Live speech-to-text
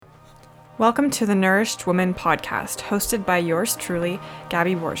Welcome to the Nourished Woman podcast, hosted by yours truly,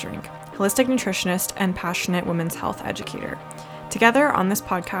 Gabby Worsrink, holistic nutritionist and passionate women's health educator. Together on this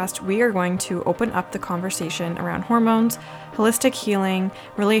podcast, we are going to open up the conversation around hormones, holistic healing,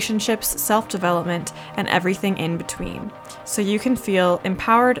 relationships, self-development, and everything in between, so you can feel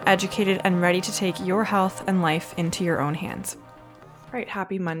empowered, educated, and ready to take your health and life into your own hands. All right,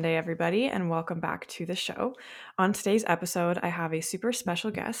 happy Monday, everybody, and welcome back to the show. On today's episode, I have a super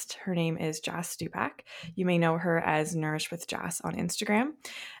special guest. Her name is Jass Stupak. You may know her as Nourish with Jass on Instagram.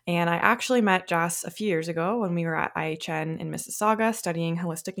 And I actually met Jass a few years ago when we were at IHN in Mississauga studying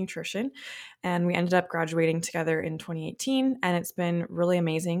holistic nutrition. And we ended up graduating together in 2018. And it's been really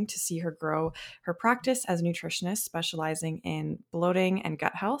amazing to see her grow her practice as a nutritionist specializing in bloating and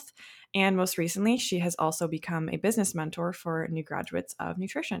gut health. And most recently, she has also become a business mentor for new graduates of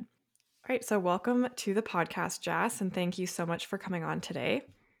nutrition. All right, so welcome to the podcast, Jass, and thank you so much for coming on today.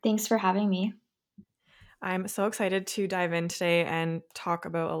 Thanks for having me. I'm so excited to dive in today and talk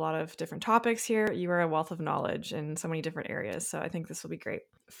about a lot of different topics here. You are a wealth of knowledge in so many different areas, so I think this will be great.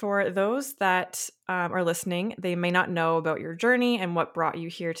 For those that are listening, they may not know about your journey and what brought you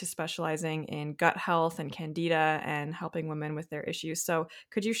here to specializing in gut health and candida and helping women with their issues. So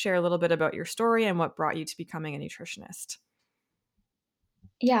could you share a little bit about your story and what brought you to becoming a nutritionist?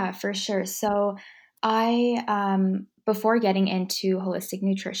 Yeah, for sure. So before getting into holistic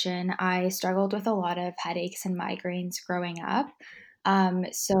nutrition, I struggled with a lot of headaches and migraines growing up.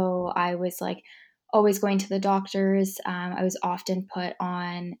 So I was like always going to the doctors. I was often put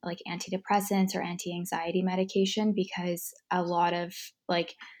on like antidepressants or anti-anxiety medication because a lot of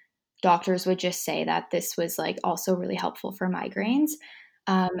like doctors would just say that this was like also really helpful for migraines.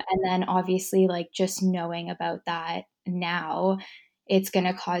 And then obviously, like just knowing about that now, it's going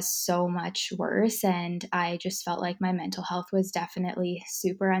to cause so much worse. And I just felt like my mental health was definitely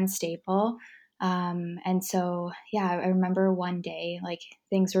super unstable. And so, yeah, I remember one day, like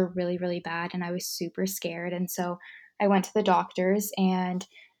things were really, really bad and I was super scared. And so I went to the doctors and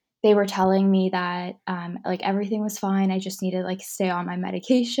they were telling me that like everything was fine. I just needed like stay on my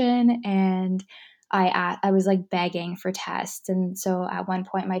medication, and I was like begging for tests. And so at one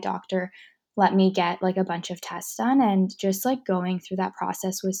point, my doctor let me get like a bunch of tests done, and just like going through that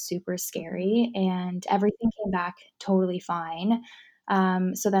process was super scary. And everything came back totally fine.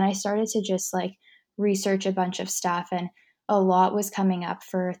 So then I started to just like research a bunch of stuff, and a lot was coming up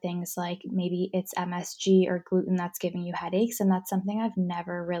for things like maybe it's MSG or gluten that's giving you headaches. And that's something I've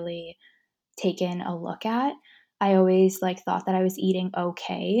never really taken a look at. I always like thought that I was eating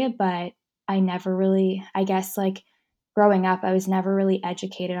okay, but I never really, I guess like growing up, I was never really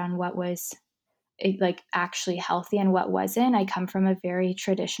educated on what was like actually healthy and what wasn't. I come from a very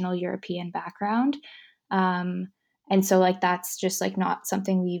traditional European background. Um, and so like that's just like not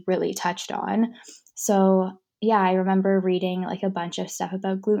something we really touched on. So yeah, I remember reading like a bunch of stuff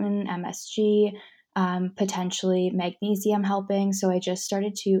about gluten, MSG, potentially magnesium helping. So I just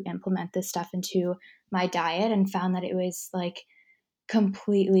started to implement this stuff into my diet and found that it was like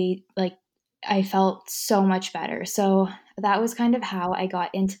completely like I felt so much better. So that was kind of how I got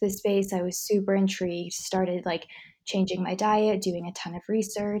into the space. I was super intrigued, started like changing my diet, doing a ton of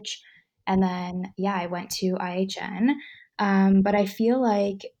research. And then, yeah, I went to IHN. But I feel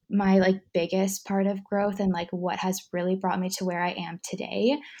like my like biggest part of growth and like what has really brought me to where I am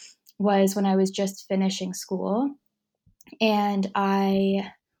today was when I was just finishing school and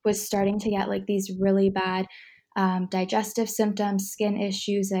I was starting to get like these really bad digestive symptoms, skin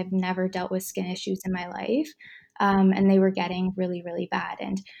issues. I've never dealt with skin issues in my life. And they were getting really, really bad.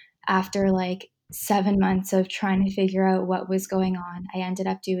 And after like 7 months of trying to figure out what was going on, I ended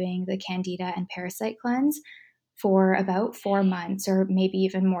up doing the Candida and Parasite cleanse for about 4 months, or maybe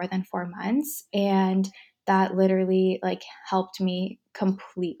even more than 4 months. And that literally like helped me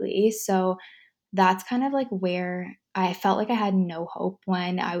completely. So that's kind of like where I felt like I had no hope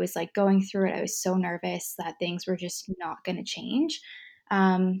when I was like going through it. I was so nervous that things were just not going to change.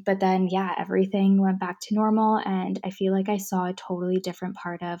 But then, yeah, everything went back to normal. And I feel like I saw a totally different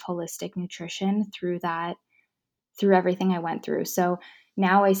part of holistic nutrition through that, through everything I went through. So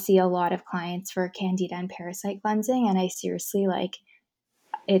now I see a lot of clients for candida and parasite cleansing. And I seriously like,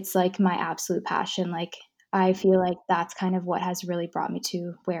 it's like my absolute passion. Like, I feel like that's kind of what has really brought me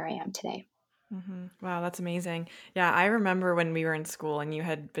to where I am today. Mm-hmm. Wow, that's amazing. Yeah, I remember when we were in school and you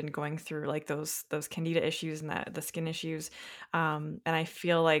had been going through like those candida issues and the skin issues, and I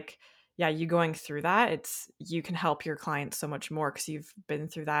feel like yeah, you going through that, it's you can help your clients so much more because you've been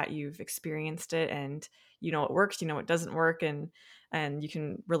through that, you've experienced it, and you know what works, you know what doesn't work, and you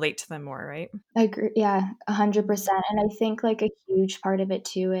can relate to them more, right? I agree. Yeah, 100%. And I think like a huge part of it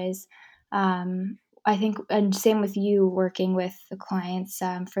too is I think, and same with you working with the clients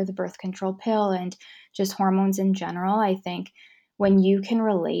for the birth control pill and just hormones in general. I think when you can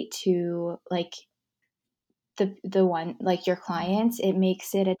relate to like the one like your clients, it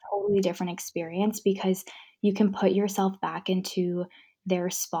makes it a totally different experience because you can put yourself back into their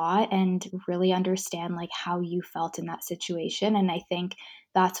spot and really understand like how you felt in that situation. And I think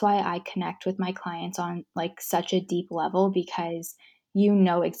that's why I connect with my clients on like such a deep level because you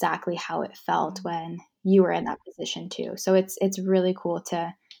know exactly how it felt when you were in that position too. So it's really cool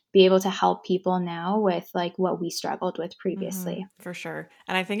to be able to help people now with like what we struggled with previously. For sure.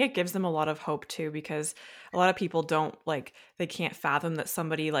 And I think it gives them a lot of hope too, because a lot of people don't like, they can't fathom that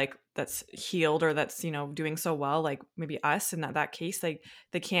somebody like that's healed or that's, doing so well, like maybe us in that case, like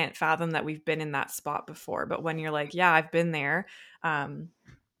they can't fathom that we've been in that spot before. But when you're like, yeah, I've been there,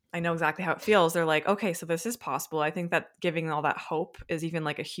 I know exactly how it feels. They're like, okay, so this is possible. I think that giving all that hope is even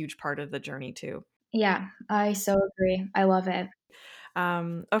like a huge part of the journey too. Yeah, I so agree. I love it.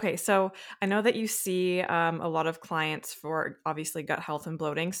 Okay, so I know that you see a lot of clients for obviously gut health and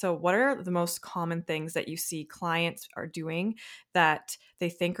bloating. So, what are the most common things that you see clients are doing that they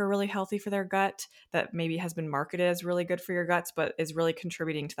think are really healthy for their gut, that maybe has been marketed as really good for your guts, but is really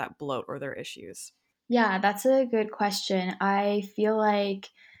contributing to that bloat or their issues? Yeah, that's a good question. I feel like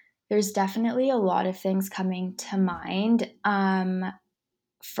there's definitely a lot of things coming to mind.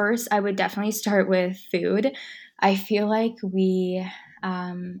 First, I would definitely start with food. I feel like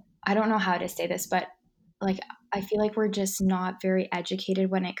I don't know how to say this, but like, I feel like we're just not very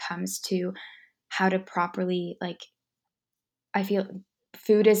educated when it comes to how to properly, like, I feel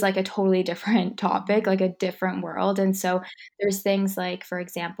food is like a totally different topic, like a different world. And so there's things like, for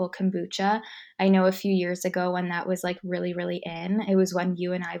example, kombucha. I know a few years ago when that was like really, really in, it was when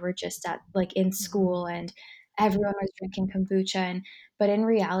you and I were just at like in Mhm. school and everyone was drinking kombucha. But in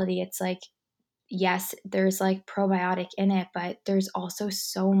reality, it's like yes, there's like probiotic in it, but there's also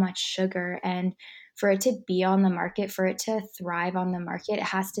so much sugar. And for it to be on the market, for it to thrive on the market, it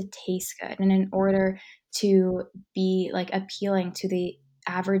has to taste good. And in order to be like appealing to the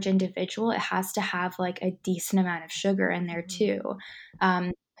average individual, it has to have like a decent amount of sugar in there Mhm. too.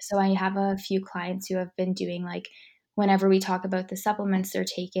 Um, so I have a few clients who have been doing like, whenever we talk about the supplements they're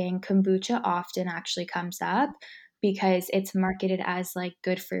taking, kombucha often actually comes up because it's marketed as like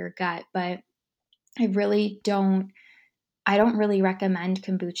good for your gut. But I really don't I don't really recommend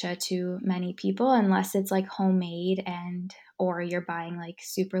kombucha to many people unless it's like homemade and or you're buying like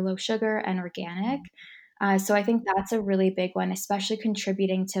super low sugar and organic. So I think that's a really big one, especially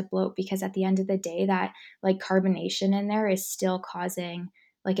contributing to bloat because at the end of the day, that like carbonation in there is still causing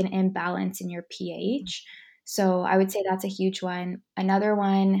like an imbalance in your pH. So I would say that's a huge one. Another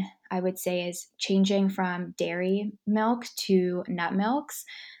one I would say is changing from dairy milk to nut milks.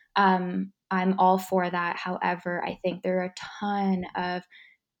 I'm all for that. However, I think there are a ton of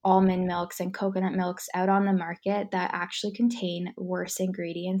almond milks and coconut milks out on the market that actually contain worse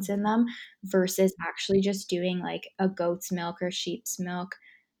ingredients in Mhm. them versus actually just doing like a goat's milk or sheep's milk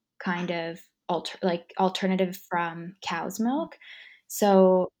kind of alternative from cow's milk.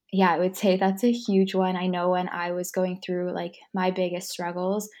 So, yeah, I would say that's a huge one. I know when I was going through like my biggest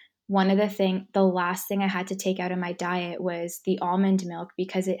struggles, the last thing I had to take out of my diet was the almond milk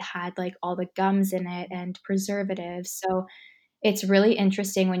because it had like all the gums in it and preservatives. So, it's really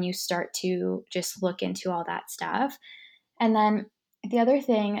interesting when you start to just look into all that stuff. And then the other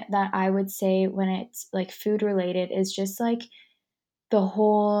thing that I would say when it's like food related is just like the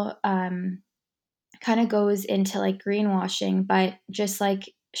whole kind of goes into like greenwashing, but just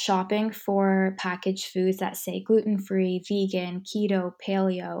like shopping for packaged foods that say gluten free, vegan, keto,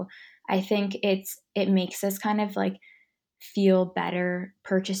 paleo. I think it makes us kind of like feel better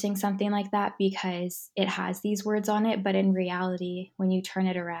purchasing something like that because it has these words on it. But in reality, when you turn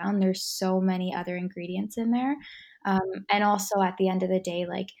it around, there's so many other ingredients in there. And also at the end of the day,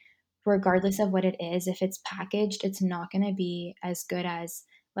 like, regardless of what it is, if it's packaged, it's not going to be as good as,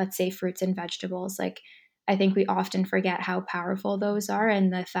 let's say, fruits and vegetables. Like, I think we often forget how powerful those are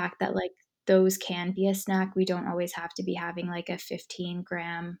and the fact that, like, those can be a snack. We don't always have to be having like a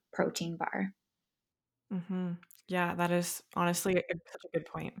 15-gram protein bar. Mhm. Yeah, that is honestly such a good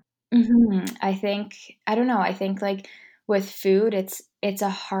point. I think I don't know, I think, like, with food, it's a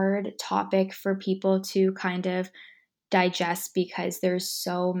hard topic for people to kind of digest because there's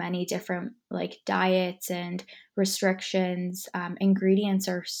so many different, like, diets and restrictions, ingredients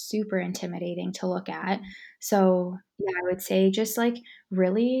are super intimidating to look at. So, yeah, I would say just, like,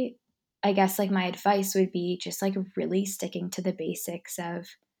 really I guess, like, my advice would be just, like, really sticking to the basics of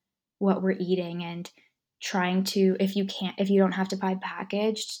what we're eating and trying to if you don't have to buy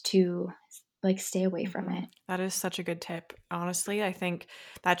packaged to like stay away from it. That is such a good tip. Honestly, I think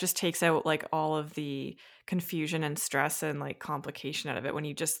that just takes out like all of the confusion and stress and like complication out of it when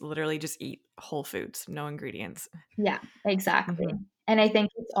you just literally just eat whole foods, no ingredients. Yeah, exactly. Hmm. And I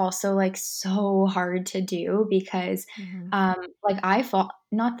think it's also, like, so hard to do because, Hmm. like, I fall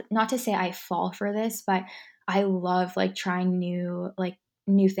not to say I fall for this, but I love, like, trying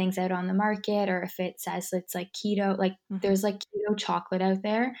new things out on the market, or if it says it's, like, keto, like, Hmm. there's, like, keto chocolate out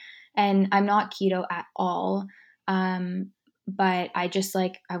there, and I'm not keto at all, um, but I just,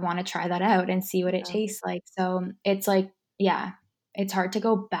 like, I wanna try that out and see what it Yeah. tastes like, so it's, like, yeah, it's hard to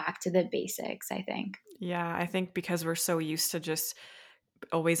go back to the basics, I think. Yeah, I think because we're so used to just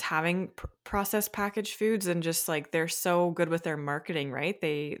always having processed packaged foods and just like they're so good with their marketing, right?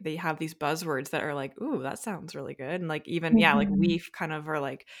 They have these buzzwords that are like, "Ooh, that sounds really good." And like even yeah, like Mhm. we kind of are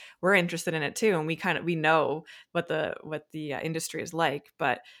like we're interested in it too and we know what the industry is like,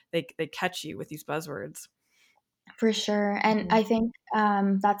 but they catch you with these buzzwords. For sure, and Mhm. I think,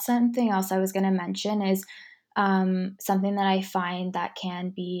 that's something else I was gonna mention is, something that I find that can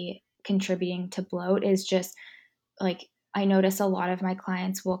be contributing to bloat is just, like, I notice a lot of my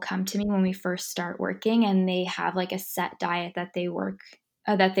clients will come to me when we first start working, and they have, like, a set diet that they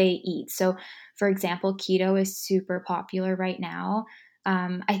eat. So, for example, keto is super popular right now.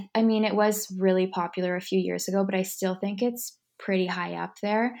 I mean, it was really popular a few years ago, but I still think it's pretty high up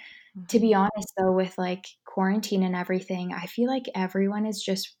there. To Mhm. be honest, though, with, like, quarantine and everything, I feel like everyone is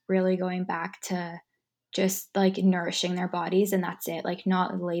just really going back to just, like, nourishing their bodies, and that's it, like,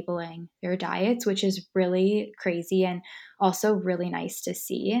 not labeling their diets, which is really crazy and also really nice to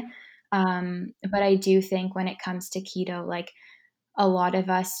see. But I do think when it comes to keto, like, a lot of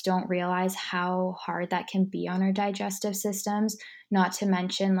us don't realize how hard that can be on our digestive systems, not to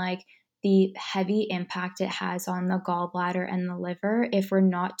mention, like, the heavy impact it has on the gallbladder and the liver if we're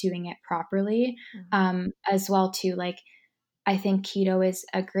not doing it properly. Mhm. As well too, like, I think keto is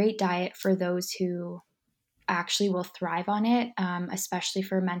a great diet for those who actually will thrive on it, especially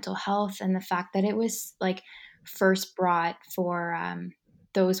for mental health, and the fact that it was, like, first brought for,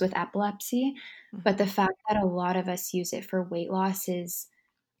 those with epilepsy, but the Mhm. fact that a lot of us use it for weight loss is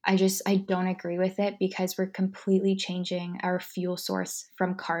I don't agree with it because we're completely changing our fuel source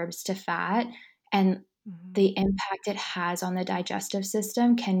from carbs to fat, and Mhm. the impact it has on the digestive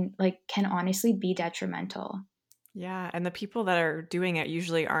system can honestly be detrimental. Yeah, and the people that are doing it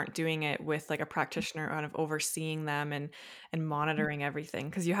usually aren't doing it with like a practitioner kind of overseeing them and monitoring everything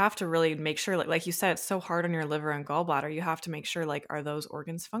because you have to really make sure like you said it's so hard on your liver and gallbladder. You have to make sure like are those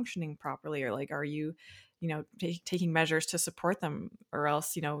organs functioning properly or like are you taking measures to support them or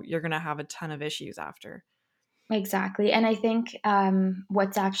else you're going to have a ton of issues after. Exactly, and I think,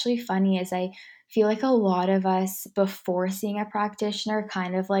 what's actually funny is I feel like a lot of us, before seeing a practitioner,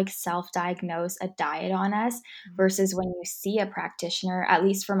 kind of, like, self-diagnose a diet on us, Mhm. versus when you see a practitioner, at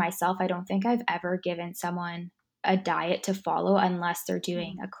least for myself, I don't think I've ever given someone a diet to follow unless they're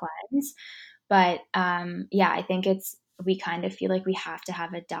doing Mhm. a cleanse, but, yeah, I think we kind of feel like we have to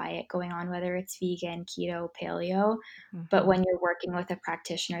have a diet going on, whether it's vegan, keto, paleo, but Mhm. when you're working with a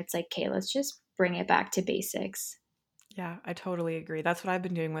practitioner, it's like, "'Kay, let's just bring it back to basics." Yeah, I totally agree. That's what I've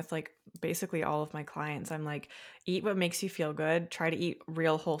been doing with like basically all of my clients. I'm like, eat what makes you feel good, try to eat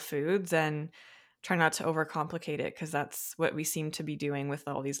real whole foods and try not to overcomplicate it because that's what we seem to be doing with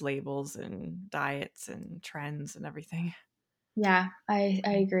all these labels and diets and trends and everything. Yeah, I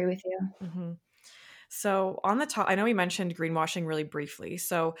agree with you. Mhm. So on the top, I know we mentioned greenwashing really briefly.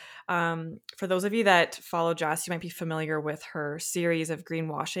 So for those of you that follow Jass, you might be familiar with her series of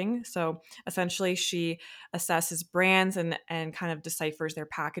greenwashing. So essentially, she assesses brands and kind of deciphers their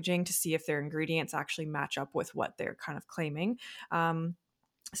packaging to see if their ingredients actually match up with what they're kind of claiming.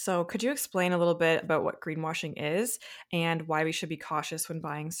 So could you explain a little bit about what greenwashing is and why we should be cautious when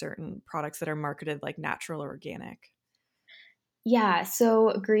buying certain products that are marketed like natural or organic? Yeah,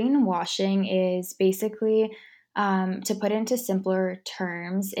 so greenwashing is basically, to put into simpler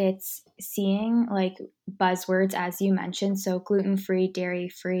terms, it's seeing like buzzwords, as you mentioned, so gluten free, dairy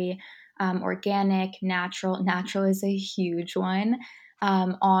free, organic, natural. Natural is a huge one,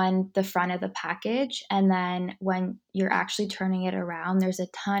 on the front of the package. And then when you're actually turning it around, there's a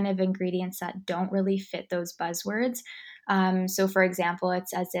ton of ingredients that don't really fit those buzzwords. So, for example,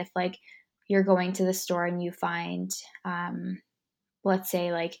 it's as if like you're going to the store and you find, let's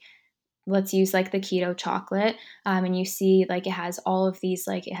say like let's use like the keto chocolate, and you see like it has all of these,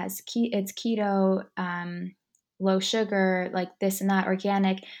 like it has it's keto, low sugar, like this and that,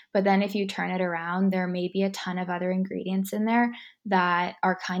 organic. But then if you turn it around, there may be a ton of other ingredients in there that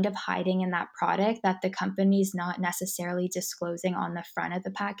are kind of hiding in that product that the company's not necessarily disclosing on the front of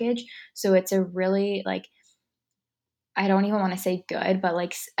the package. So it's a really like, I don't even want to say good, but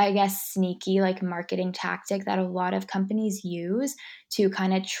like I guess sneaky like marketing tactic that a lot of companies use to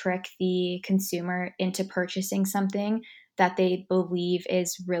kind of trick the consumer into purchasing something that they believe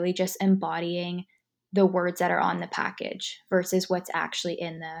is really just embodying the words that are on the package versus what's actually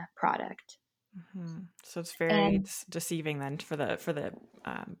in the product. So it's very And deceiving then for the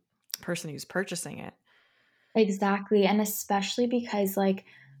person who's purchasing it. exactly. And especially because like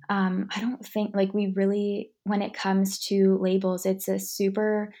I don't think like we really when it comes to labels,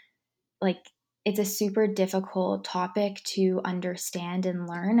 like it's a super difficult topic to understand and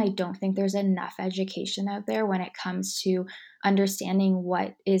learn. I don't think there's enough education out there when it comes to understanding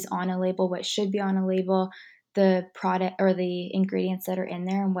what is on a label, what should be on a label, the product or the ingredients that are in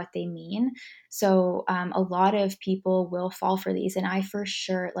there and what they mean. So a lot of people will fall for these, and I for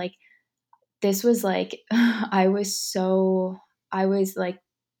sure like this was like I was like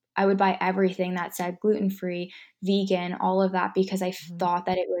I would buy everything that said gluten free, vegan, all of that because I Mhm. thought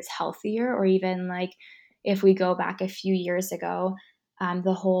that it was healthier. Or even like if we go back a few years ago,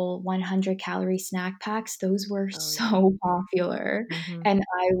 the whole 100 calorie snack packs, those were Oh yeah. so popular. Hmm. And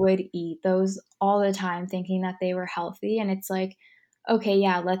I would eat those all the time thinking that they were healthy. And it's like, okay,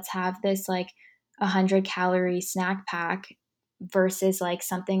 yeah, let's have this like 100 calorie snack pack versus like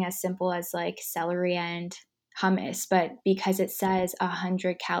something as simple as like celery and hummus. But because it says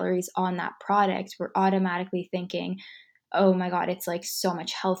 100 calories on that product, we're automatically thinking, oh my God, it's like so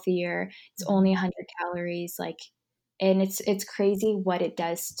much healthier. It's only Hmm. 100 calories. Like, and it's crazy what it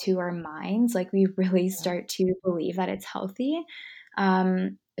does to our minds. Like we really Yeah. start to believe that it's healthy.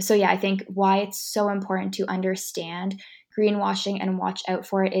 So yeah, I think why it's so important to understand greenwashing and watch out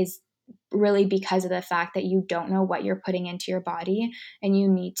for it is really because of the fact that you don't know what you're putting into your body, and you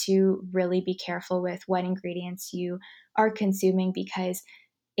need to really be careful with what ingredients you are consuming because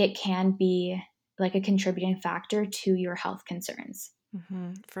it can be like a contributing factor to your health concerns.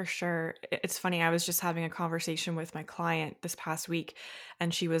 For sure. It's funny. I was just having a conversation with my client this past week,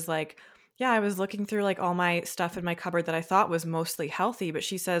 and she was like, yeah, I was looking through like all my stuff in my cupboard that I thought was mostly healthy, but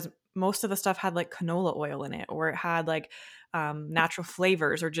she says most of the stuff had like canola oil in it, or it had like natural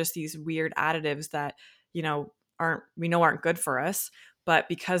flavors, or just these weird additives that, aren't good for us. But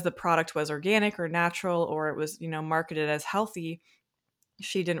because the product was organic or natural, or it was, marketed as healthy,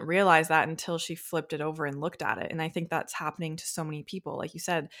 she didn't realize that until she flipped it over and looked at it. And I think that's happening to so many people. Like you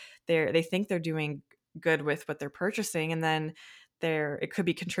said, they think they're doing good with what they're purchasing, and then it could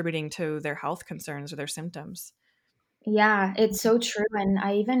be contributing to their health concerns or their symptoms. Yeah, it's so true, and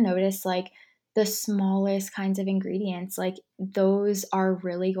I even noticed, like, the smallest kinds of ingredients, like, those are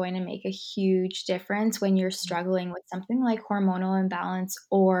really going to make a huge difference when you're struggling with something like hormonal imbalance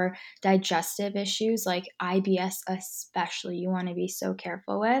or digestive issues, like IBS especially, you wanna be so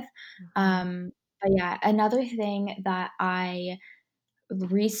careful with. Mhm. But yeah, another thing that I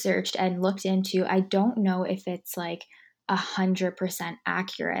researched and looked into. I don't know if it's like 100%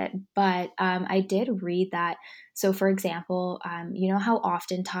 accurate, but I did read that. So, for example, you know how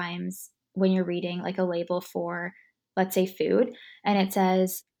oftentimes when you're reading like a label for, let's say, food, and it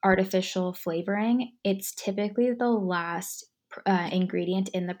says artificial flavoring, it's typically the last ingredient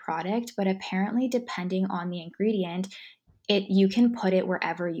in the product, but apparently, depending on the ingredient, you can put it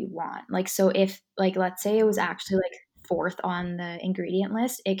wherever you want. Like, so if like, let's say it was actually like 4th on the ingredient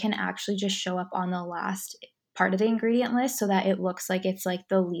list, it can actually just show up on the last part of the ingredient list so that it looks like it's like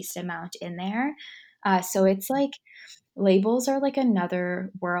the least amount in there. So it's like labels are like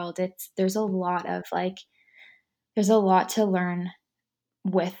another world. There's a lot of like there's a lot to learn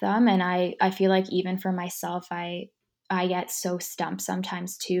with them, and I feel like even for myself, I get so stumped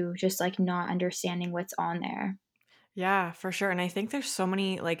sometimes too, just like not understanding what's on there. Yeah, for sure. And I think there's so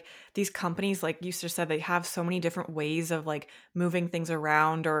many like these companies, like you just said, they have so many different ways of like moving things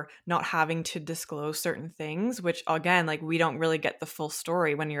around or not having to disclose certain things, which again, like we don't really get the full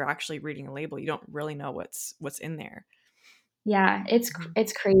story when you're actually reading a label. You don't really know what's in there. Yeah, Mhm.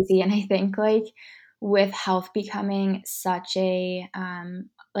 it's crazy, and I think, like, with health becoming such a,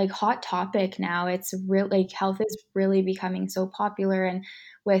 like, hot topic now, it's real like, health is really becoming so popular, and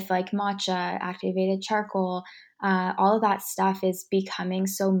with, like, matcha, activated charcoal, all of that stuff is becoming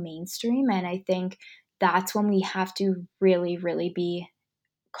so mainstream, and I think that's when we have to really, really be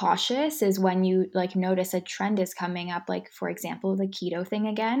cautious is when you, like, notice a trend is coming up, like, for example, the keto thing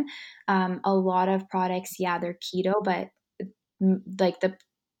again. A lot of products, yeah, they're keto, but like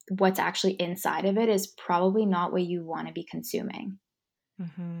what's actually inside of it is probably not what you want to be consuming.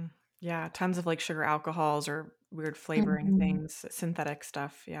 Mm-hmm. Yeah, tons of like sugar alcohols or weird flavoring Mhm. things, synthetic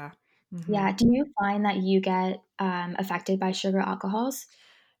stuff. Yeah. Mm-hmm. Yeah. Do you find that you get affected by sugar alcohols?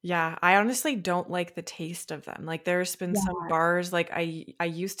 Yeah, I honestly don't like the taste of them. Like there's been some Yeah. bars like I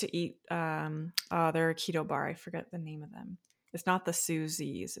used to eat they're a keto bar. I forget the name of them. It's not the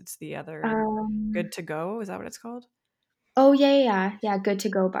Susie's, it's the other Good Um, to Go. Is that what it's called? oh, yeah, yeah, yeah. Yeah, good to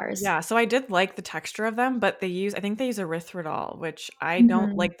go bars. Yeah, so I did like the texture of them, but I think they use erythritol, which I don't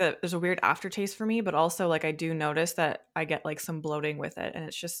Mhm. like there's a weird aftertaste for me, but also like I do notice that I get like some bloating with it and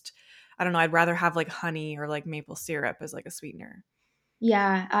it's just I don't know, I'd rather have like honey or like maple syrup as like a sweetener.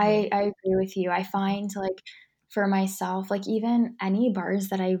 Yeah, Mhm. I agree with you. I find, like, for myself, like, even any bars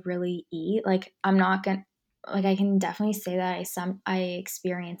that I really eat, like, I'm not gonna like, I can definitely say that I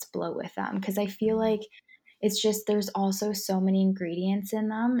experience bloat with them because I feel Mhm. like it's just there's also so many ingredients in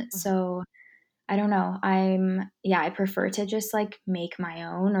them, Mhm. so I don't know. I prefer to just, like, make my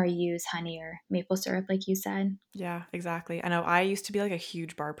own or use honey or maple syrup, like you said. Yeah, exactly. I know I used to be like a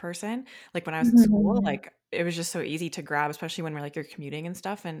huge bar person. Like when I was in school, Mhm. like it was just so easy to grab, especially when we're like you're commuting and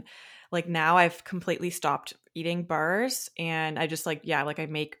stuff. And like now I've completely stopped eating bars and I just like, yeah, like I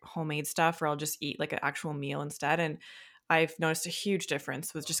make homemade stuff or I'll just eat like an actual meal instead. And I've noticed a huge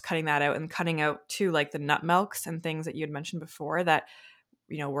difference with just cutting that out and cutting out too, like the nut milks and things that you had mentioned before that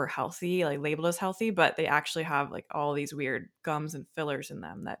were healthy, like labeled as healthy, but they actually have like all these weird gums and fillers in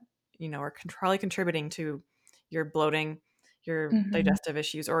them that, are probably contributing to your bloating, your Mhm. digestive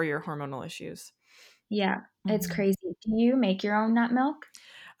issues, or your hormonal issues. Yeah, it's Mhm. crazy. Do you make your own nut milk?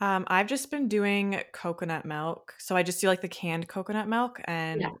 I've just been doing coconut milk. So I just do like the canned coconut milk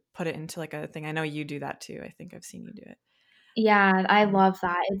Yeah. and put it into like a thing. I know you do that too. I think I've seen you do it. Yeah, I Mhm. love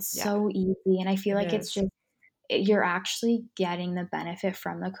that. It's Yeah, so easy, and I feel it like it's is. just you're actually getting the benefit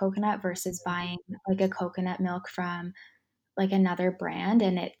from the coconut versus buying, like, a coconut milk from, like, another brand,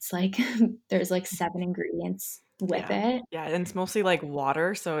 and it's like there's, like, 7 ingredients with Yeah. it. Yeah, and it's mostly like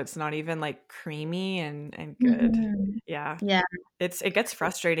water, so it's not even like creamy and good. Mhm. Yeah. Yeah, It gets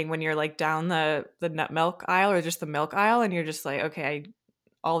frustrating when you're, like, down the nut milk aisle or just the milk aisle, and you're just like, "Okay,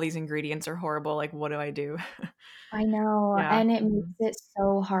 all these ingredients are horrible, like, what do I do?" I know, Yeah. and it makes Mhm. it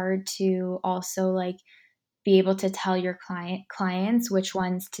so hard to also, like, be able to tell your clients which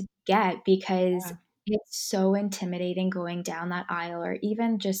ones to get because Yeah. it's so intimidating going down that aisle or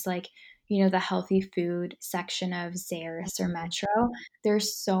even just like, the healthy food section of Zaris or Mhm. Metro.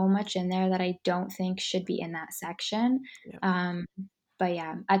 There's so much in there that I don't think should be in that section. Yep. Um, but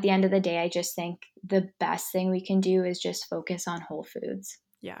yeah, at the end of the day, I just think the best thing we can do is just focus on whole foods.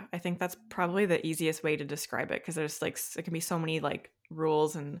 Yeah, I think that's probably the easiest way to describe it because there's, like, it can be so many, like,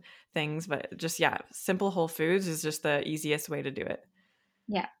 rules and things, but just, yeah, simple whole foods is just the easiest way to do it.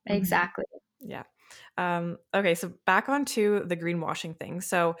 Yeah, Mhm. exactly. Yeah. Okay, so back onto the greenwashing thing.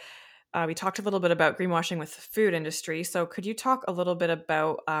 So we talked a little bit about greenwashing with the food industry. So could you talk a little bit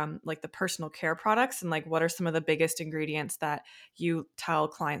about like the personal care products and like what are some of the biggest ingredients that you tell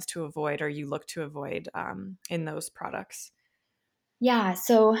clients to avoid or you look to avoid in those products? Yeah,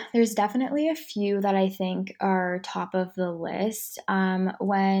 so there's definitely a few that I think are top of the list.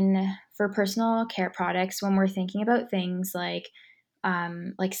 When for personal care products, when we're thinking about things like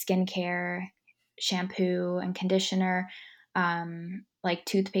skincare, shampoo and conditioner, like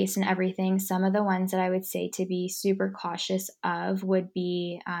toothpaste and everything, some of the ones that I would say to be super cautious of would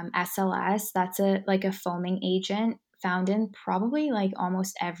be SLS. That's a foaming agent found in probably like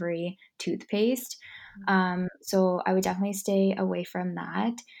almost every toothpaste. So I would definitely stay away from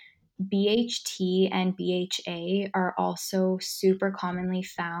that. BHT and BHA are also super commonly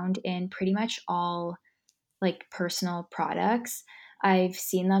found in pretty much all like personal products. I've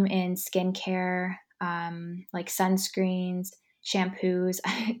seen them in skincare, like sunscreens, shampoos.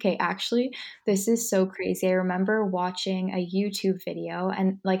 Okay, actually, this is so crazy. I remember watching a YouTube video,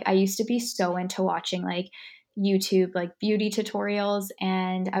 and like I used to be so into watching like YouTube like beauty tutorials,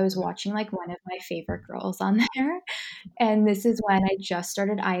 and I was Mhm. watching like one of my favorite girls on there, and this is when I just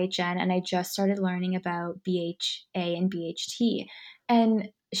started IHN and I just started learning about BHA and BHT. And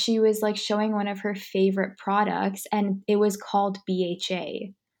she was like showing one of her favorite products and it was called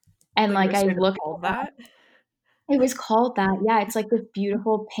BHA. And Like it like was I straight up looked called it up. that? It was called that. Yeah, it's like this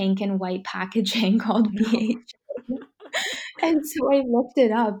beautiful pink and white packaging called No. BHA. And so I looked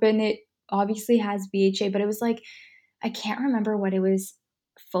it up and it obviously has BHA, but it was like I can't remember what it was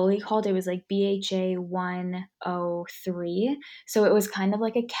fully called. It was like BHA 103. So it was kind of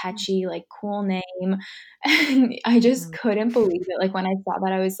like a catchy, like cool name. And I just Mhm. couldn't believe it. Like when I saw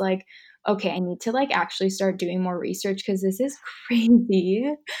that, I was like, okay, I need to like actually start doing more research because this is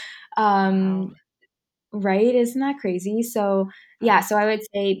crazy. Um, Wow. right? Isn't that crazy? So, yeah, That's so I would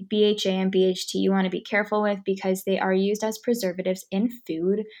say BHA and BHT you wanna be careful with because they are used as preservatives in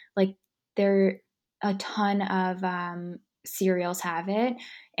food. Like, there a ton of, cereals have it,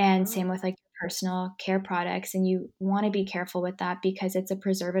 and oh, same with, like, personal care products, and you wanna be careful with that because it's a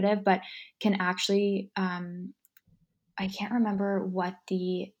preservative, but can actually, I can't remember what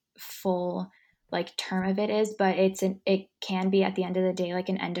the full, like, term of it is, but it can be, at the end of the day, like,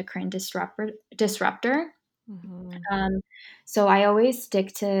 an endocrine disruptor. mhm. Um, so I always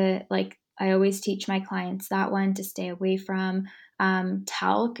stick to like I always teach my clients that one to stay away from.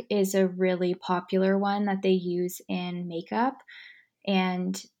 Talc is a really popular one that they use in makeup,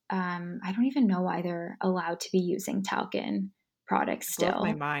 and I don't even know why they're allowed to be using talc in products It blows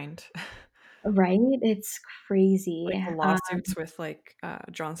my still. mind. Right? It's crazy. Like the lawsuits with like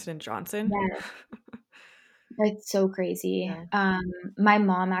Johnson and Johnson. Yeah. It's so crazy. Yeah. My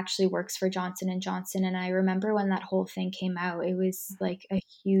mom actually works for Johnson& and Johnson, and I remember when that whole thing came out, it was, Mhm. like, a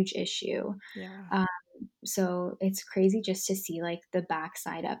huge issue. Yeah. Um, so it's crazy just to see, like, the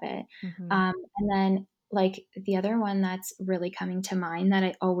backside of it. Mhm. And then, like, the other one that's really coming to mind that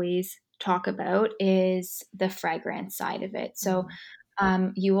I always talk about is the fragrance side of it. So, Mhm.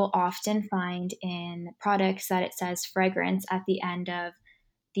 you will often find in products that it says fragrance at the end of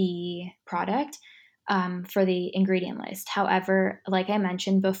the product for the ingredient list. However, like I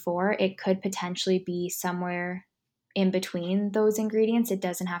mentioned before, it could potentially be somewhere in between those ingredients. It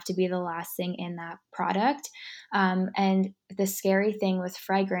doesn't have to be the last thing in that product. And the scary thing with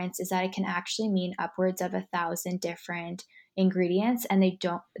fragrance is that it can actually mean upwards of 1,000 different ingredients, and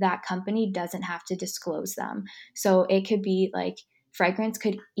that company doesn't have to disclose them. So it could be like fragrance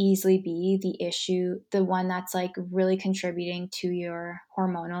could easily be the issue, the one that's like really contributing to your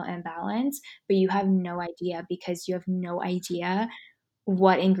hormonal imbalance, but you have no idea because you have no idea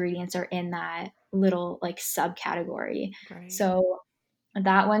what ingredients are in that little like subcategory. Right. So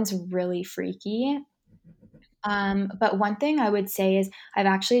that one's really freaky. But one thing I would say is I've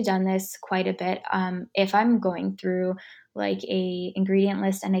actually done this quite a bit. If I'm going through like a ingredient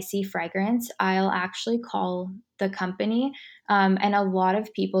list and I see fragrance, I'll actually call the company. And a lot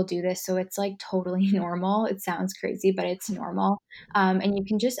of people do this, so it's like totally normal. It sounds crazy, but it's normal. And you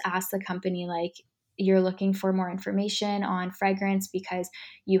can just ask the company like you're looking for more information on fragrance because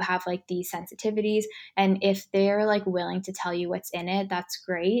you have like these sensitivities, and if they're like willing to tell you what's in it, that's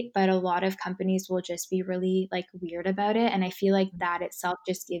great. But a lot of companies will just be really like weird about it. And I feel like that itself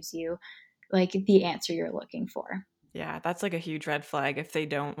just gives you like the answer you're looking for. Yeah, that's like a huge red flag if they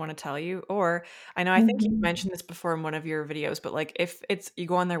don't wanna tell you, or I know I think you Mhm. mentioned this before in one of your videos, but, like, if it's you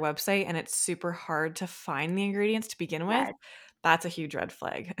go on their website and it's super hard to find the ingredients to begin with, Yes. that's a huge red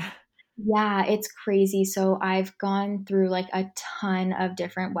flag. Yeah, it's crazy. So I've gone through like a ton of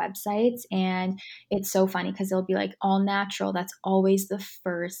different websites, and it's so funny because they'll be like all natural. That's always the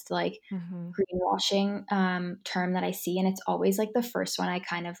first like Mhm. greenwashing term that I see. And it's always like the first one I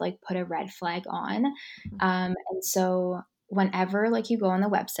kind of like put a red flag on. Mhm. And so whenever like you go on the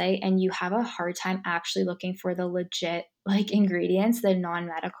website and you have a hard time actually looking for the legit like ingredients, the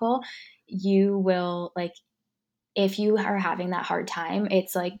non-medical, you will like if you are having that hard time,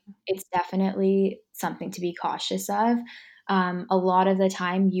 it's like it's definitely something to be cautious of. A lot of the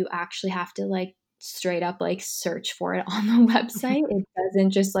time, you actually have to like straight up like search for it on the website. It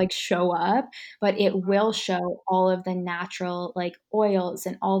doesn't just like show up, but it will show all of the natural like oils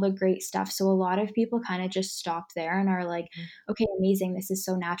and all the great stuff. So a lot of people kind of just stop there and are like, Mhm. okay, amazing. This is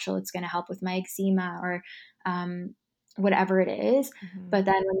so natural. It's going to help with my eczema or um, whatever it is. Mhm. But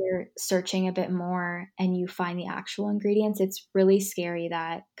then when you're searching a bit more and you find the actual ingredients, it's really scary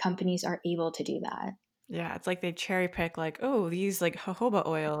that companies are able to do that. Yeah, it's like they cherry pick like, "Oh, these like jojoba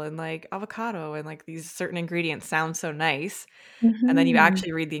oil and like avocado and like these certain ingredients sound so nice." And then you Mhm.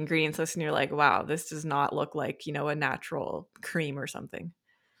 actually read the ingredients list and you're like, "Wow, this does not look like, a natural cream or something."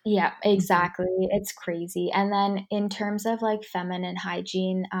 Yeah, Mhm. exactly. It's crazy. And then in terms of like feminine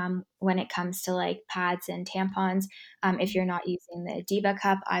hygiene, when it comes to like pads and tampons, if you're not using the Diva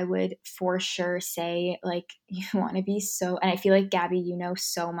cup, I would for sure say like you want to be so, and I feel like Gabby, you know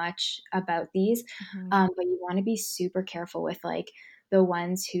so much about these, Mhm. but you want to be super careful with like the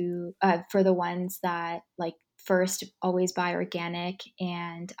ones for the ones that like first always buy organic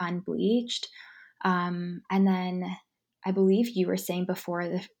and unbleached. And then I believe you were saying before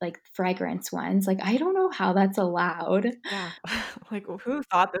the like fragrance ones, like, I don't know how that's allowed. Yeah. Like, who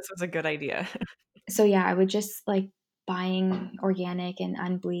thought this was a good idea? So, yeah, I would just like buying organic and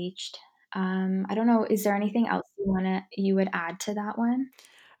unbleached. I don't know, is there anything else you would add to that one?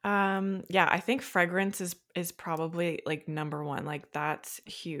 Yeah, I think fragrance is probably like number one. Like that's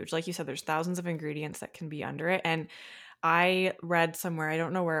huge. Like you said, there's thousands of ingredients that can be under it. And I read somewhere, I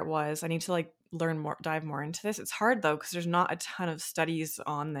don't know where it was. I need to like learn more, dive more into this. It's hard though, because there's not a ton of studies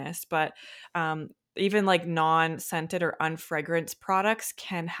on this, but even like non-scented or unfragranced products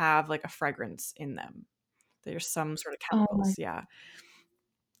can have like a fragrance in them. There's some sort of Oh my chemicals. Yeah.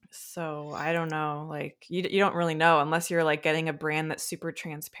 So I don't know, like you don't really know unless you're like getting a brand that's super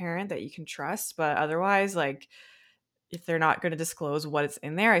transparent that you can trust. But otherwise, like if they're not going to disclose what is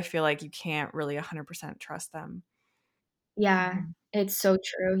in there, I feel like you can't really 100% trust them. Yeah, Mhm. it's so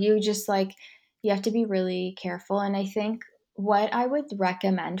true. You just like you have to be really careful, and I think what I would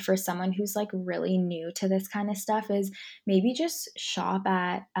recommend for someone who's like really new to this kind of stuff is maybe just shop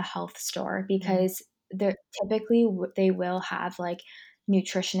at a health store Mhm. because they're typically they will have like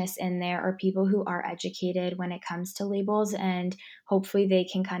nutritionists in there or people who are educated when it comes to labels, and hopefully they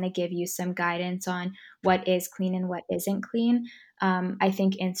can kind of give you some guidance on what is clean and what isn't clean. I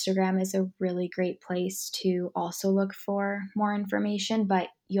think Instagram is a really great place to also look for more information, but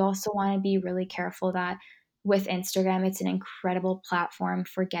you also want to be really careful that with Instagram, it's an incredible platform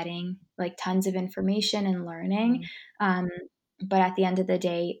for getting like tons of information and learning. Mhm. Um, but at the end of the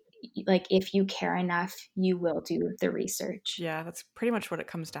day, like if you care enough, you will do the research. Yeah, that's pretty much what it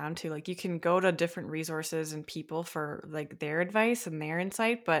comes down to. Like you can go to different resources and people for like their advice and their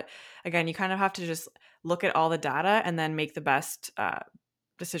insight, but again, you kind of have to just look at all the data and then make the best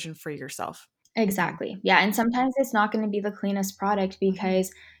decision for yourself. Mhm. Exactly. Yeah. And sometimes it's not going to be the cleanest product Mhm.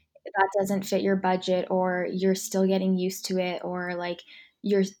 because that doesn't fit your budget or you're still getting used to it or like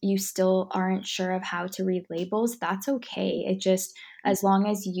you still aren't sure of how to read labels. That's okay. It just as long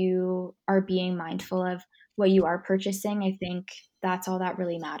as you are being mindful of what you are purchasing, I think that's all that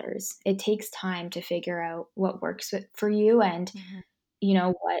really matters. It takes time to figure out what works for you and Mhm.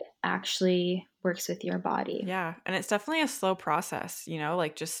 what actually works with your body. Yeah, and it's definitely a slow process,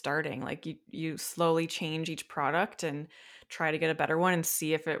 like just starting. Like you slowly change each product and try to get a better one and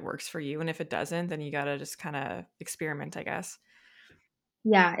see if it works for you. And if it doesn't, then you got to just kind of experiment, I guess.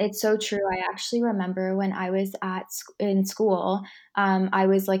 Yeah, it's so true. I actually remember when I was in school, I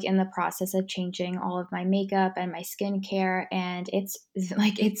was like in the process of changing all of my makeup and my skincare, and it's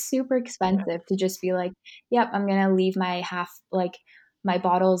like it's super expensive to just be like, "Yep, I'm gonna leave my my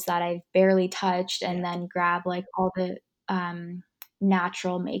bottles that I've barely touched, Yeah. and then grab like all the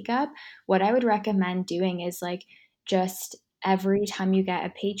natural makeup." What I would recommend doing is like just every time you get a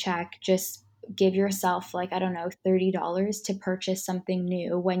paycheck, just give yourself like I don't know $30 to purchase something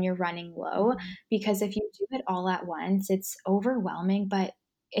new when you're running low Mhm. because if you do it all at once it's overwhelming but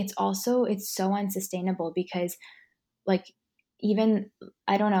it's so unsustainable because like even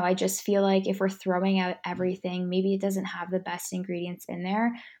I don't know I just feel like if we're throwing out everything maybe it doesn't have the best ingredients in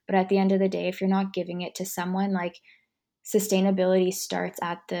there but at the end of the day if you're not giving it to someone like sustainability starts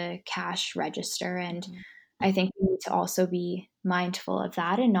at the cash register. And Mhm. I think we need to also be mindful of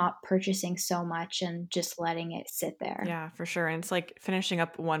that and not purchasing so much and just letting it sit there. Yeah, for sure. And it's like finishing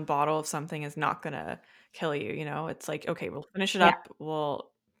up one bottle of something is not gonna kill you. It's like, okay, we'll finish it Yeah, up.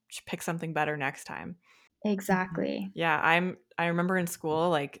 We'll pick something better next time. Mhm. exactly. Yeah, I remember in school,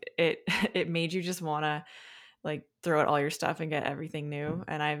 like it it made you just wanna like throw out all your stuff and get everything new.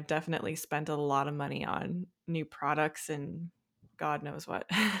 And I've definitely spent a lot of money on new products and God knows what.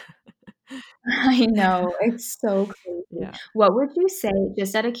 I know, it's so crazy. Yeah. What would you say,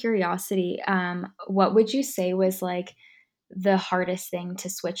 just out of curiosity, what would you say was like the hardest thing to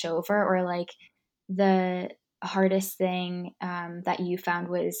switch over or like the hardest thing that you found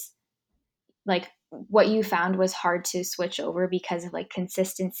was like what you found was hard to switch over because of like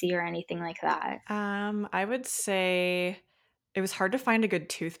consistency or anything like that? I would say it was hard to find a good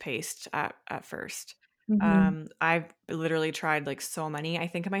toothpaste at first. Mhm. I've literally tried like so many. I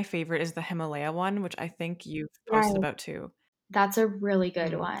think my favorite is the Himalaya one, which I think you've posted Right. about too. That's a really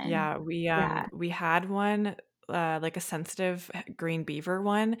good one. Yeah, Yeah. we had one like a sensitive green beaver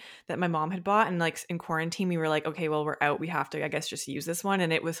one that my mom had bought and like in quarantine we were like, okay, well we're out. We have to I guess just use this one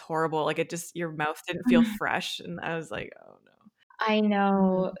and it was horrible. Like it just your mouth didn't feel fresh and I was like, oh no. I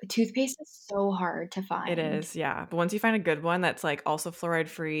know. Mhm. Toothpaste is so hard to It find. is, yeah. But once you find a good one that's like also fluoride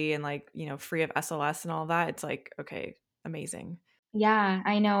free and like, free of SLS and all that, it's like, okay, amazing. Yeah,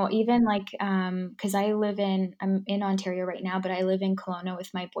 I know. Even like, because I'm in Ontario right now, but I live in Kelowna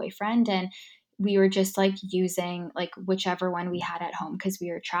with my boyfriend, and we were just like using like whichever one we had at home because we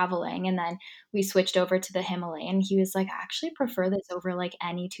were traveling, and then we switched over to the Himalayan. He was like, I actually prefer this over like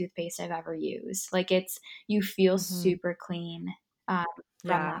any toothpaste I've ever used. Like you feel Mhm. super clean um,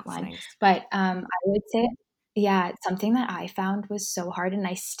 from Yeah, that it's one. nice. But I would say. Yeah, something that I found was so hard and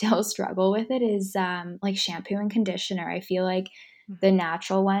I still struggle with it is, like, shampoo and conditioner. I feel like the Mhm,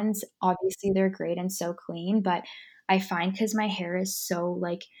 natural ones, obviously, they're great and so clean, but I find because my hair is so,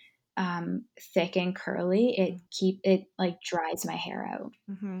 like, thick and curly, it, like, dries my hair out.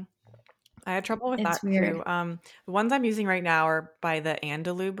 mhm. I had trouble with It's that weird. too. The ones I'm using right now are by the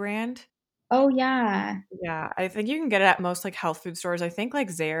Andalou brand. Oh, yeah. Yeah, I think you can get it at most, like, health food stores. I think, like,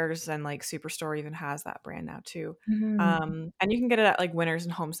 Zehrs and, like, Superstore even has that brand now too. Mhm. And you can get it at, like, Winners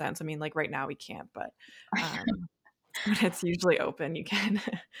and HomeSense. I mean, like, right now we can't, but, when it's usually open, you can.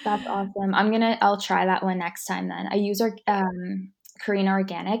 That's awesome. I'll try that one next time then. I use Korean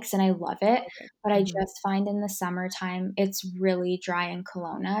Organics and I love it, Okay. but I Mhm. just find in the summertime it's really dry in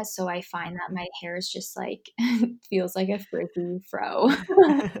Kelowna, so I find that my hair is just like feels like a frizzy fro.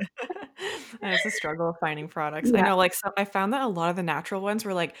 And it's a struggle of finding products. I Yeah. know, like, so I found that a lot of the natural ones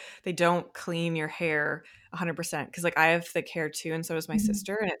were, like, they don't clean your hair 100% because, like, I have thick hair too, and so does my Mhm.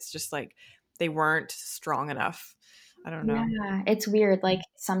 sister, and it's just, like, they weren't strong enough. I don't know. Yeah, it's weird, like,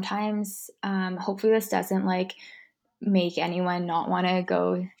 sometimes, hopefully this doesn't, like, make anyone not wanna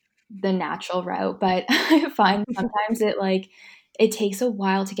go the natural route, but I find sometimes it takes a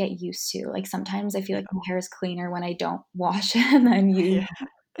while to get used to, like, sometimes I feel like my hair is cleaner when I don't wash it and then use Yeah.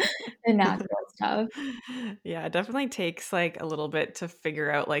 the natural stuff. Yeah, it definitely takes, like, a little bit to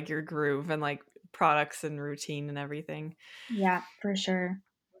figure out, like, your groove and, like, products and routine and everything. Yeah, for sure.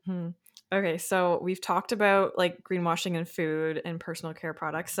 Mhm. Okay, so we've talked about like greenwashing in food and personal care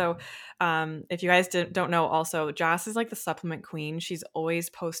products. So, if you guys don't know, also Jass is like the supplement queen. She's always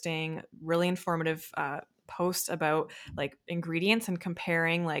posting really informative posts about like ingredients and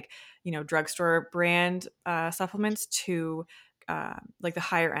comparing like drugstore brand supplements to like the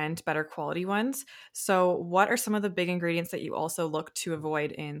higher end, better quality ones. So, what are some of the big ingredients that you also look to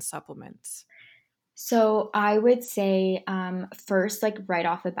avoid in supplements? So I would say, first, like right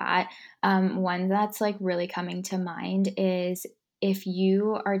off the bat, one that's like really coming to mind is if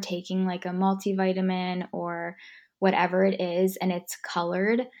you are taking like a multivitamin or whatever it is and it's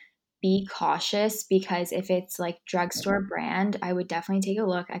colored, be cautious because if it's like drugstore brand, I would definitely take a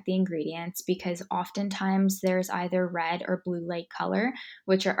look at the ingredients because oftentimes there's either red or blue light color,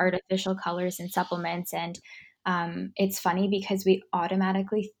 which are artificial colors in supplements. And it's funny because we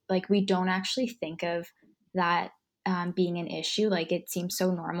automatically, like, we don't actually think of that being an issue. Like, it seems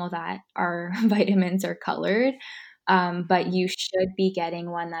so normal that our vitamins are colored. But you should be getting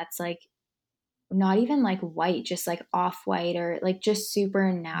one that's like not even, like, white, just, like, off-white or, like, just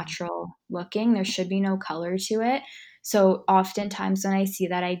super Mhm. natural looking. There should be no color to it. So, oftentimes when I see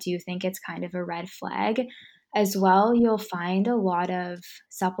that, I do think it's kind of a red flag. As well, you'll find a lot of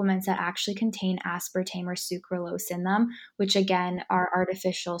supplements that actually contain aspartame or sucralose in them, which again are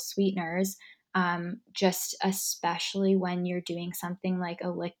artificial sweeteners, just especially when you're doing something like a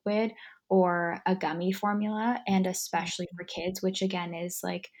liquid or a gummy formula, and especially for kids, which again is,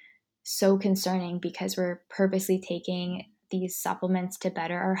 like, so concerning because we're purposely taking these supplements to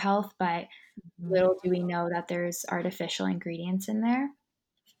better our health, but Mhm. little do we know that there's artificial ingredients in there.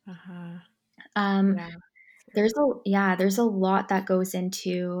 Uh-huh. Um, Yeah. there's Scary. there's a lot that goes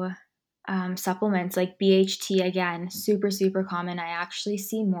into, supplements, like BHT again, super, super common. I actually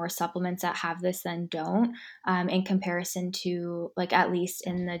see more supplements that have this than don't, in comparison to, like, at least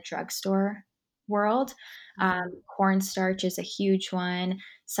in the drugstore world. Um, Mhm. cornstarch is a huge one,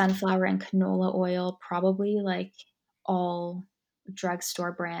 sunflower and canola oil, probably, like, all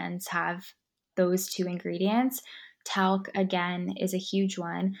drugstore brands have those 2 ingredients. Talc, again, is a huge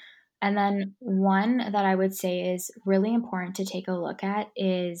one. And then one that I would say is really important to take a look at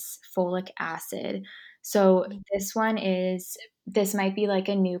is folic acid. So Mm, this might be like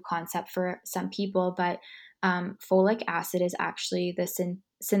a new concept for some people, but folic acid is actually the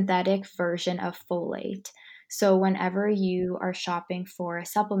synthetic version of folate. So whenever you are shopping for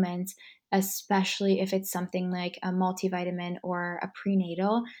supplements, especially if it's something like a multivitamin or a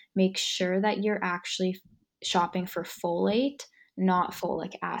prenatal, make sure that you're actually shopping for folate, not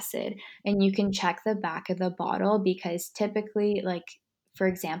folic acid. And you can check the back of the bottle because typically, like, for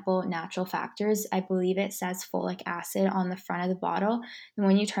example, natural factors, I believe it says folic acid on the front of the bottle. And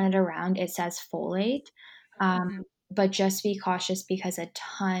when you turn it around, it says folate. Um, mhm. but just be cautious because a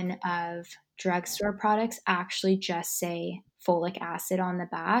ton of drugstore products actually just say folic acid on the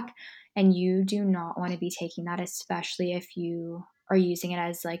back. And you do not want to be taking that, especially if you are using it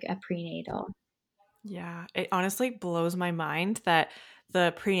as like a prenatal. Yeah, it honestly blows my mind that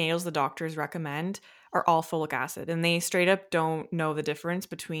the prenatals the doctors recommend are all folic acid, and they straight up don't know the difference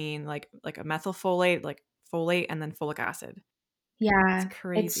between like a methylfolate, like folate, and then folic acid. It's Yeah,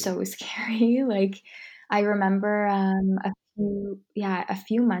 it's crazy. so scary. Like, I remember a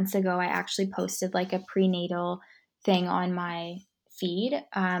few months ago, I actually posted like a prenatal thing on my feed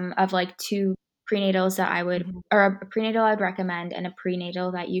of like two prenatals that I would, Mhm. or a prenatal I'd recommend and a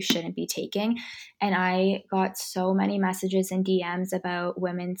prenatal that you shouldn't be taking. And I got so many messages and DMs about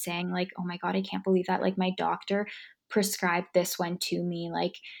women saying, like, oh my God, I can't believe that. Like, my doctor prescribed this one to me.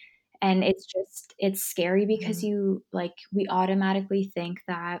 Like, and it's scary because Mhm. we automatically think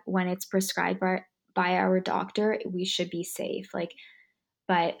that when it's prescribed by our doctor, we should be safe. Like,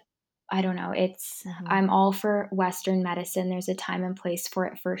 but I don't know. Mhm. I'm all for Western medicine. There's a time and place for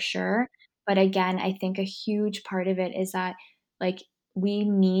it for sure. But again, I think a huge part of it is that like we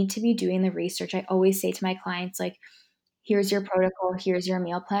need to be doing the research. I always say to my clients, like, here's your protocol, here's your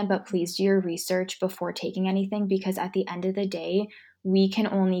meal plan, but Mhm. please do your research before taking anything because at the end of the day, we can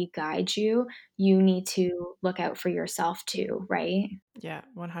only guide you. You need to look out for yourself too, right? Yeah,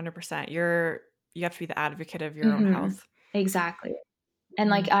 100%. You have to be the advocate of your own Mhm. health. Exactly. And,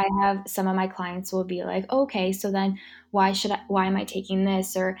 like, Mhm. I have some of my clients will be like, "Okay, so then why am I taking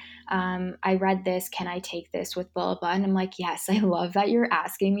this?" Or, "I read this, can I take this with blah, blah, blah?" And I'm like, "Yes, I love that you're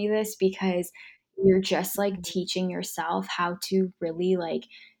asking me this because you're just, like, Mhm. teaching yourself how to really, like,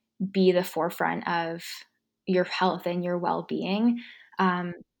 be the forefront of your health and your well-being."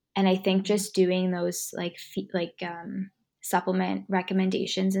 Um, and I think Mhm. just doing those, supplement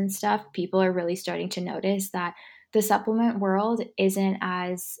recommendations and stuff, people are really starting to notice that the supplement world isn't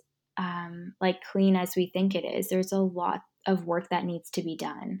as like clean as we think it is. There's a lot of work that needs to be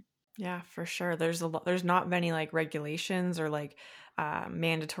done. Yeah, for sure. There's not many like regulations or like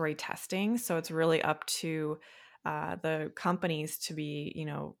mandatory testing, so it's really up to the companies to be,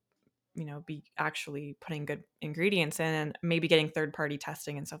 be actually putting good ingredients in and maybe getting third party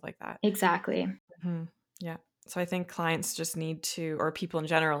testing and stuff like that. Exactly. Mhm. Yeah. So I think clients just need to, or people in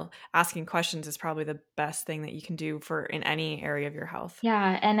general, asking questions is probably the best thing that you can do for in any area of your health.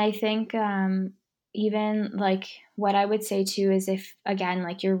 Yeah, and I think, even, like, what I would say too is if, again,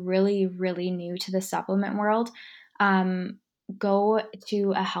 like, you're really, really new to the supplement world, um, go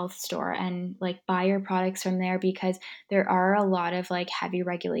to a health store and, like, buy your products from there because there are a lot of, like, heavy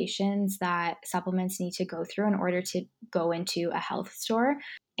regulations that supplements need to go through in order to go into a health store.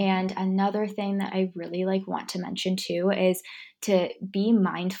 And another thing that I really, like, want to mention too is to be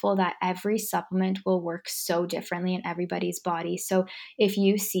mindful that every supplement will work so differently in everybody's body. So if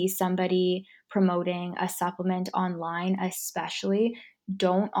you see somebody promoting a supplement online, especially,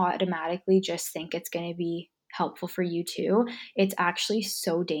 don't automatically just think it's going to be helpful for you too. It's actually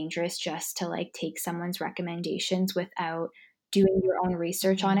so dangerous just to like take someone's recommendations without doing your own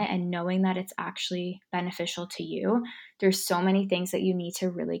research on Mhm. it and knowing that it's actually beneficial to you. There's so many things that you need to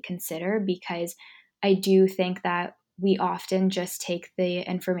really consider because I do think that we often just take the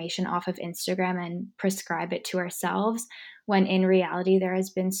information off of Instagram and prescribe it to ourselves when in reality there has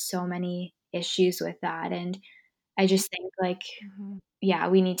been so many issues with that. And I just think like, Mhm. yeah,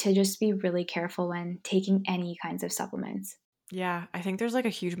 we need to just be really careful when taking any kinds of supplements. Yeah, I think there's like a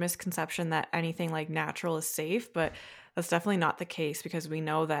huge misconception that anything like natural is safe, but that's definitely not the case because we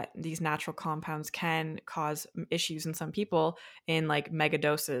know that these natural compounds can cause issues in some people in like mega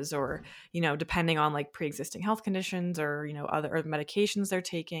doses or, depending on like pre-existing health conditions or, other or medications they're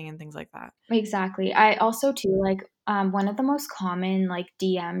taking and things like that. Exactly. I also too like one of the most common like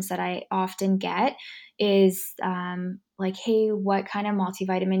DMs that I often get is like, "Hey, what kind of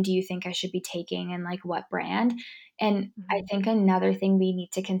multivitamin do you think I should be taking, and like what brand?" And I Mhm. think another thing we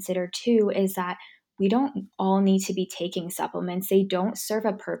need to consider too is that we don't all need to be taking supplements. They don't serve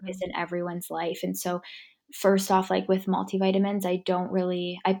a purpose Mhm. in everyone's life, and so first off, like with multivitamins,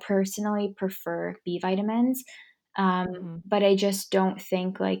 I personally prefer B vitamins. Mhm. But I just don't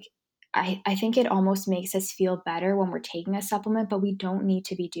think like I think it almost makes us feel better when we're taking a supplement, but we don't need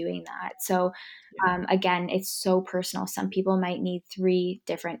to be doing that. So, Yeah. again, it's so personal. Some people might need 3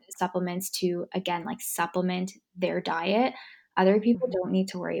 different supplements to, again, like, supplement their diet. Other people Mhm. don't need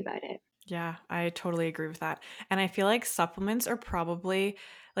to worry about it. Yeah, I totally agree with that. And I feel like supplements are probably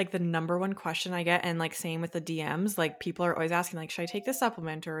like the number one question I get. And like same with the DMs, like people are always asking, like, should I take this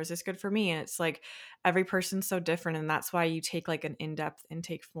supplement or is this good for me? And it's like every person's so different. And that's why you take like an in-depth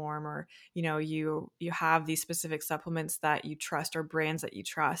intake form or, you have these specific supplements that you trust or brands that you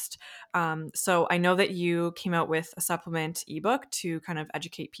trust. So I know that you came out with a supplement ebook to kind of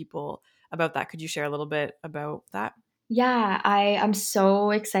educate people about that. Could you share a little bit about that? Yeah, I am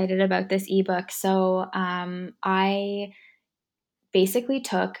so excited about this ebook. So, I basically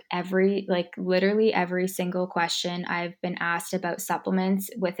took literally every single question I've been asked about supplements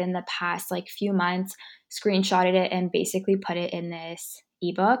within the past like few months, screenshotted it and basically put it in this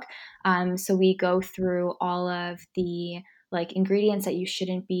ebook. So we go through all of the like ingredients that you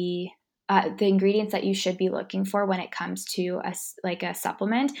shouldn't be the ingredients that you should be looking for when it comes to a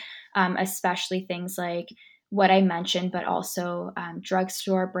supplement, especially things like what I mentioned, but also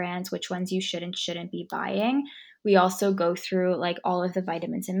drugstore brands, which ones you should and shouldn't be buying. We also go through like all of the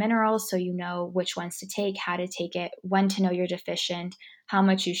vitamins and minerals, so you know which ones to take, how to take it, when to know you're deficient, how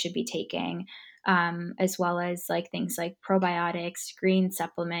much you should be taking, as well as like things like probiotics, green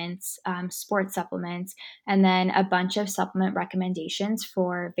supplements, sports supplements, and then a bunch of supplement recommendations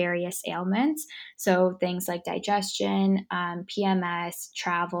for various ailments. So things like digestion, PMS,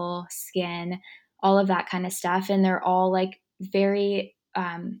 travel, skin, all of that kind of stuff. And they're all like very,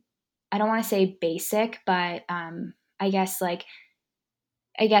 I don't want to say basic, but I guess like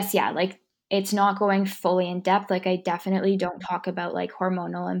yeah, like it's not going fully in depth. Like I definitely don't talk about like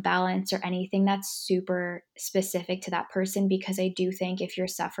hormonal imbalance or anything that's super specific to that person, because I do think if you're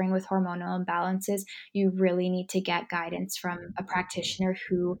suffering with hormonal imbalances, you really need to get guidance from a practitioner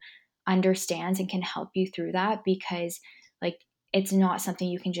who understands and can help you through that, because like it's not something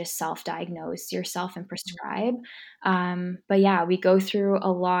you can just self-diagnose yourself and prescribe. But yeah, we go through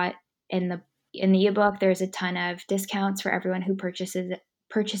a lot in the ebook. There's a ton of discounts for everyone who purchases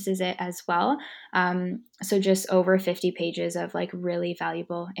it as well. So just over 50 pages of like really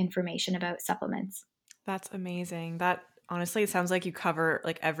valuable information about supplements. That's amazing. That honestly, it sounds like you cover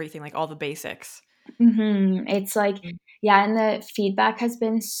like everything, like all the basics. It's like, yeah, and the feedback has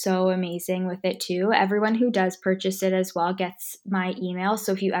been so amazing with it too. Everyone who does purchase it as well gets my email.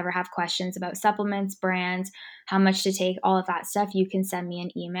 So if you ever have questions about supplements, brands, how much to take, all of that stuff, you can send me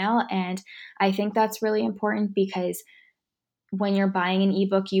an email. And I think that's really important, because when you're buying an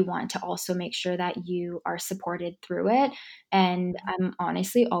ebook, you want to also make sure that you are supported through it. And I'm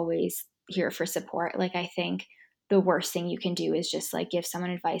honestly always here for support. Like, I think the worst thing you can do is just like give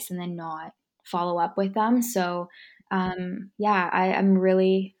someone advice and then not follow up with them. So, yeah, I'm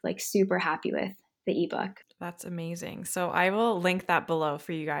really like super happy with the ebook. That's amazing. So I will link that below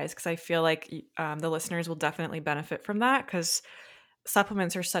for you guys, because I feel like the listeners will definitely benefit from that, because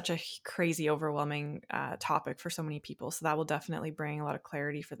supplements are such a crazy, overwhelming topic for so many people. So that will definitely bring a lot of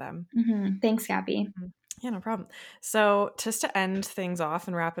clarity for them. Thanks, Gabby. Yeah, no problem. So just to end things off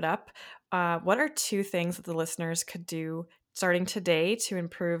and wrap it up, what are 2 things that the listeners could do starting today to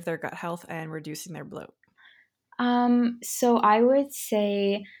improve their gut health and reducing their bloat? So I would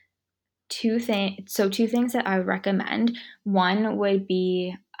say two things that I would recommend. One would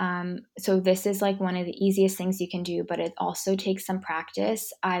be, so this is like one of the easiest things you can do, but it also takes some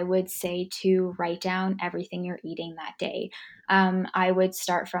practice. I would say to write down everything you're eating that day. I would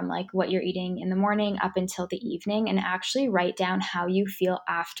start from like what you're eating in the morning up until the evening, and actually write down how you feel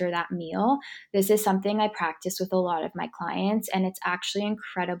after that meal. This is something I practice with a lot of my clients, and it's actually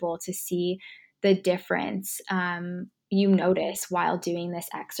incredible to see the difference you notice while doing this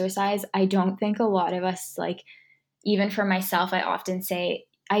exercise. I don't think a lot of us, like, even for myself, I often say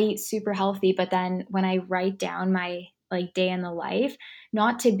I eat super healthy, but then when I write down my like day in the life,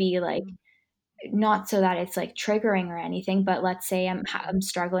 not to be like, not so that it's like triggering or anything, but let's say I'm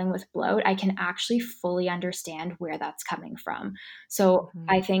struggling with bloat, I can actually fully understand where that's coming from. So Mhm.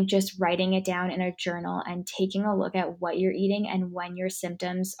 I think just writing it down in a journal and taking a look at what you're eating and when your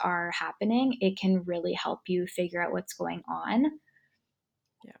symptoms are happening, it can really help you figure out what's going on.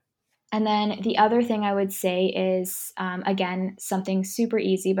 Yeah. And then the other thing I would say is, again, something super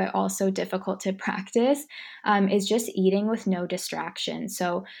easy but also difficult to practice, is just eating with no distraction.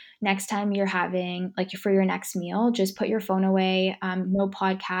 So next time you're having, like for your next meal, just put your phone away, no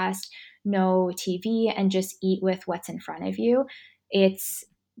podcast, no TV, and just eat with what's in front of you. It's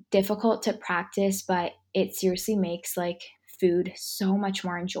difficult to practice, but it seriously makes like food so much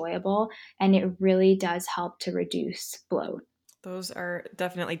more enjoyable, and it really does help to reduce bloat. Those are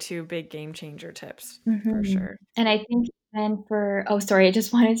definitely 2 big game changer tips for Mhm. sure. And I think even for oh, sorry, I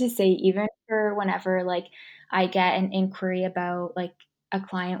just wanted to say even for whenever, like, I get an inquiry about, like, a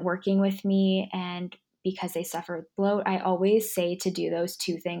client working with me and because they suffer with bloat, I always say to do those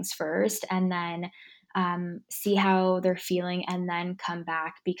 2 things first, and then, see how they're feeling and then come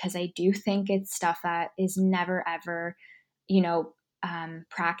back, because I do think it's stuff that is never ever, you know,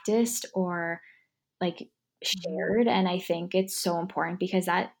 practiced or, like, Mhm. shared, and I think it's so important, because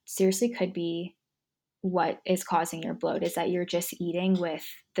that seriously could be what is causing your bloat, is that you're just eating with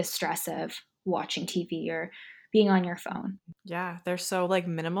the stress of watching TV or being on your phone. Yeah, they're so like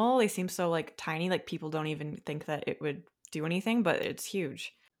minimal. They seem so like tiny, like people don't even think that it would do anything, but it's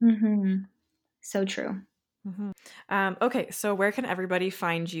huge. So true. Mhm. Okay, so where can everybody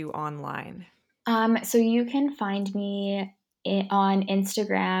find you online? So you can find me. on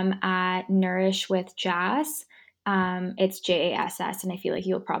Instagram at Nourish with Jass. It's JASS, and I feel like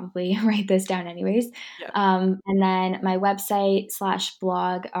you'll probably write this down anyways. Yeah. And then my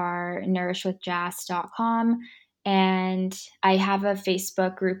website/blog are nourishwithjass.com. And I have a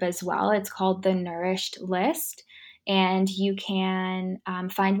Facebook group as well. It's called the Nourished List. And you can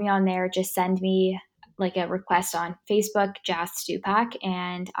find me on there. Just send me like a request on Facebook, Jass Stupak,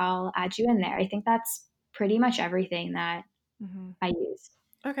 and I'll add you in there. I think that's pretty much everything that Mm-hmm. I use.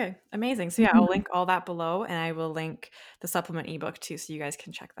 Okay, amazing. So yeah, I'll Mhm. link all that below, and I will link the supplement ebook too, so you guys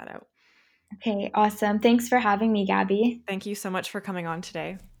can check that out. Okay, awesome. Thanks for having me, Gabby. Thank you so much for coming on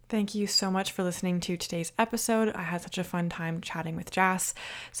today. Thank you so much for listening to today's episode. I had such a fun time chatting with Jass.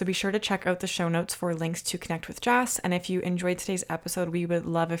 So be sure to check out the show notes for links to connect with Jass. And if you enjoyed today's episode, we would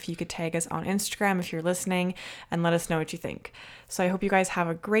love if you could tag us on Instagram if you're listening and let us know what you think. So I hope you guys have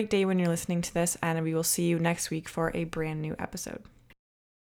a great day when you're listening to this, and we will see you next week for a brand new episode.